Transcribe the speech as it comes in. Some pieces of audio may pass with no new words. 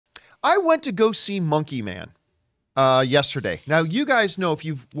I went to go see Monkey Man yesterday. Now, you guys know, if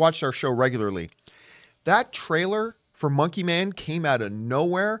you've watched our show regularly, that trailer for Monkey Man came out of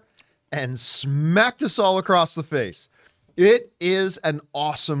nowhere and smacked us all across the face. It is an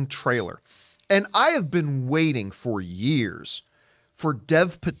awesome trailer. And I have been waiting for years for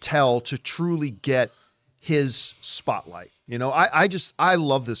Dev Patel to truly get his spotlight. You know, I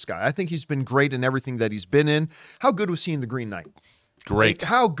love this guy. I think he's been great in everything that he's been in. How good was he in The Green Knight? Great. Like,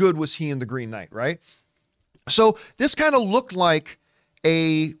 how good was he in The Green Knight, right? So this kind of looked like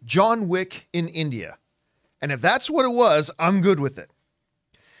a John Wick in India. And if that's what it was, I'm good with it.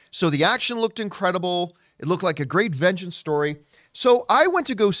 So the action looked incredible. It looked like a great vengeance story. So I went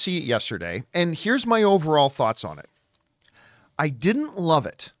to go see it yesterday, and here's my overall thoughts on it. I didn't love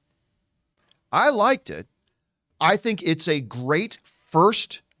it. I liked it. I think it's a great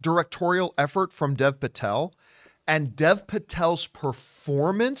first directorial effort from Dev Patel, and Dev Patel's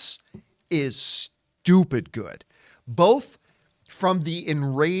performance is stupid good. Both from the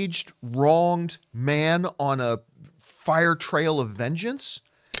enraged, wronged man on a fire trail of vengeance,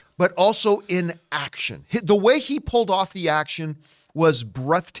 but also in action. The way he pulled off the action was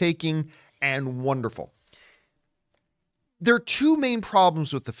breathtaking and wonderful. There are two main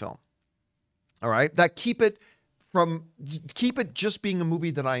problems with the film, all right, that keep it just being a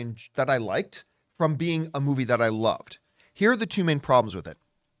movie that I liked from being a movie that I loved. Here are the two main problems with it.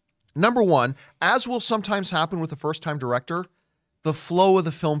 Number one, as will sometimes happen with a first-time director, the flow of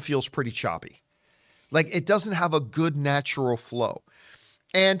the film feels pretty choppy. Like, it doesn't have a good natural flow.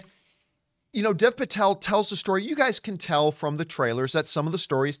 And, you know, Dev Patel tells the story. You guys can tell from the trailers that some of the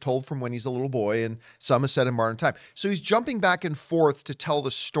story is told from when he's a little boy and some is set in modern time. So he's jumping back and forth to tell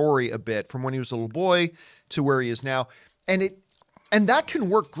the story a bit from when he was a little boy to where he is now. And that can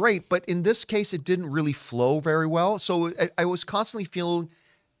work great, but in this case, it didn't really flow very well. So I was constantly feeling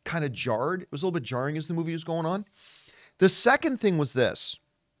kind of jarred. It was a little bit jarring as the movie was going on. The second thing was this.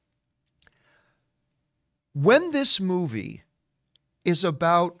 When this movie is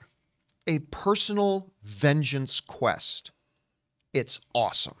about a personal vengeance quest, it's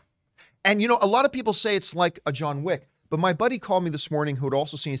awesome. And, you know, a lot of people say it's like a John Wick, but my buddy called me this morning who had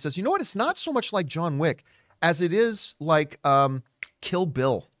also seen it. He says, you know what? It's not so much like John Wick as it is like Kill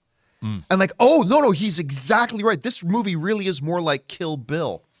Bill. I'm like, oh, no, he's exactly right. This movie really is more like Kill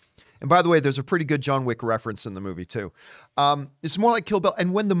Bill. And by the way, there's a pretty good John Wick reference in the movie too. It's more like Kill Bill.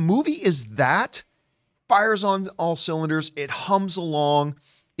 And when the movie is that, fires on all cylinders, it hums along,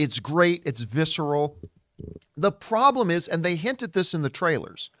 it's great, it's visceral. The problem is, and they hint at this in the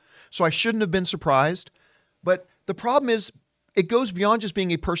trailers, so I shouldn't have been surprised, but the problem is it goes beyond just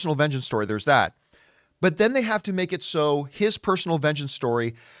being a personal vengeance story. There's that. But then they have to make it so his personal vengeance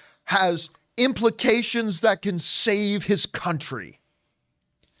story has implications that can save his country.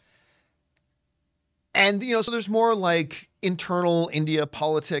 And, you know, so there's more like internal India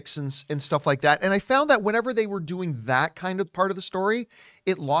politics and stuff like that. And I found that whenever they were doing that kind of part of the story,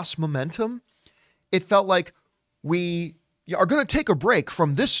 it lost momentum. It felt like we are going to take a break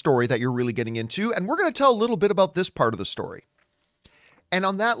from this story that you're really getting into, and we're going to tell a little bit about this part of the story. And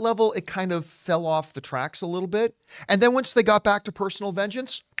on that level, it kind of fell off the tracks a little bit. And then once they got back to personal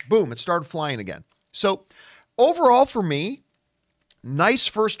vengeance, boom, it started flying again. So overall for me, nice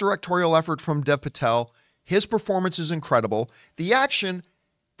first directorial effort from Dev Patel. His performance is incredible. The action,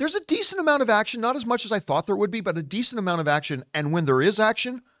 there's a decent amount of action, not as much as I thought there would be, but a decent amount of action. And when there is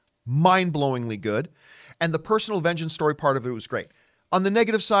action, mind-blowingly good. And the personal vengeance story part of it was great. On the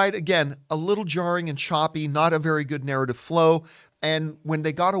negative side, again, a little jarring and choppy, not a very good narrative flow. And when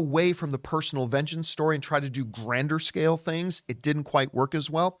they got away from the personal vengeance story and tried to do grander scale things, it didn't quite work as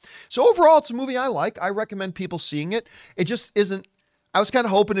well. So overall, it's a movie I like. I recommend people seeing it. It just isn't, I was kind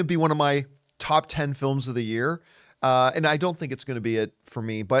of hoping it'd be one of my top 10 films of the year. And I don't think it's going to be it for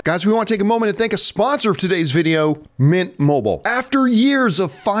me. But guys, we want to take a moment and thank a sponsor of today's video, Mint Mobile. After years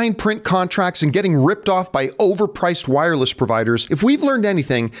of fine print contracts and getting ripped off by overpriced wireless providers, if we've learned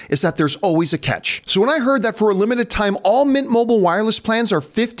anything, is that there's always a catch. So when I heard that for a limited time, all Mint Mobile wireless plans are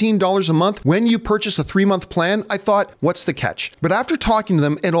 $15 a month when you purchase a 3-month plan, I thought, what's the catch? But after talking to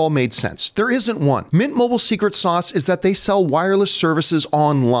them, it all made sense. There isn't one. Mint Mobile's secret sauce is that they sell wireless services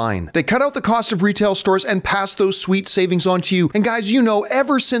online. They cut out the cost of retail stores and pass those sweet savings onto you. And guys, you know,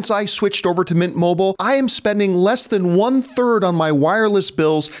 ever since I switched over to Mint Mobile, I am spending less than 1/3 on my wireless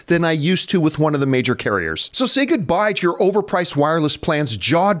bills than I used to with one of the major carriers. So say goodbye to your overpriced wireless plans,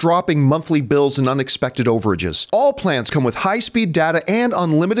 jaw-dropping monthly bills, and unexpected overages. All plans come with high-speed data and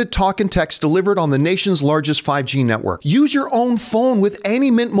unlimited talk and text delivered on the nation's largest 5G network. Use your own phone with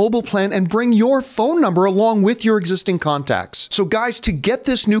any Mint Mobile plan and bring your phone number along with your existing contacts. So guys, to get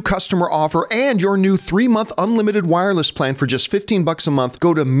this new customer offer and your new 3-month unlimited wireless plan for just $15 a month,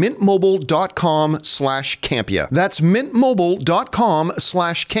 go to mintmobile.com/Campea. That's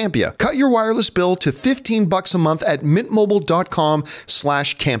mintmobile.com/Campea. Cut your wireless bill to $15 a month at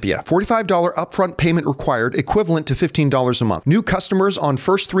mintmobile.com/Campea. $45 upfront payment required, equivalent to $15 a month. New customers on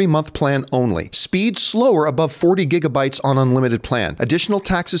first 3-month plan only. Speed slower above 40 gigabytes on unlimited plan. Additional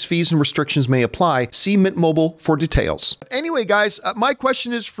taxes, fees, and restrictions may apply. See Mint Mobile for details. Anyway, guys, my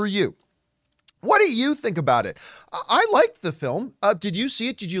question is for you. What do you think about it? I liked the film. Did you see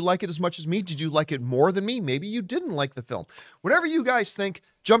it? Did you like it as much as me? Did you like it more than me? Maybe you didn't like the film. Whatever you guys think,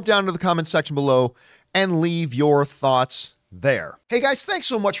 jump down to the comment section below and leave your thoughts there. Hey guys, thanks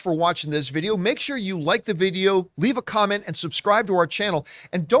so much for watching this video. Make sure you like the video, leave a comment, and subscribe to our channel.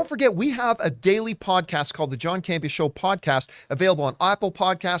 And don't forget, we have a daily podcast called the John Campea Show podcast, available on Apple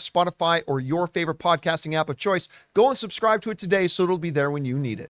Podcasts, Spotify, or your favorite podcasting app of choice. Go and subscribe to it today so it'll be there when you need it.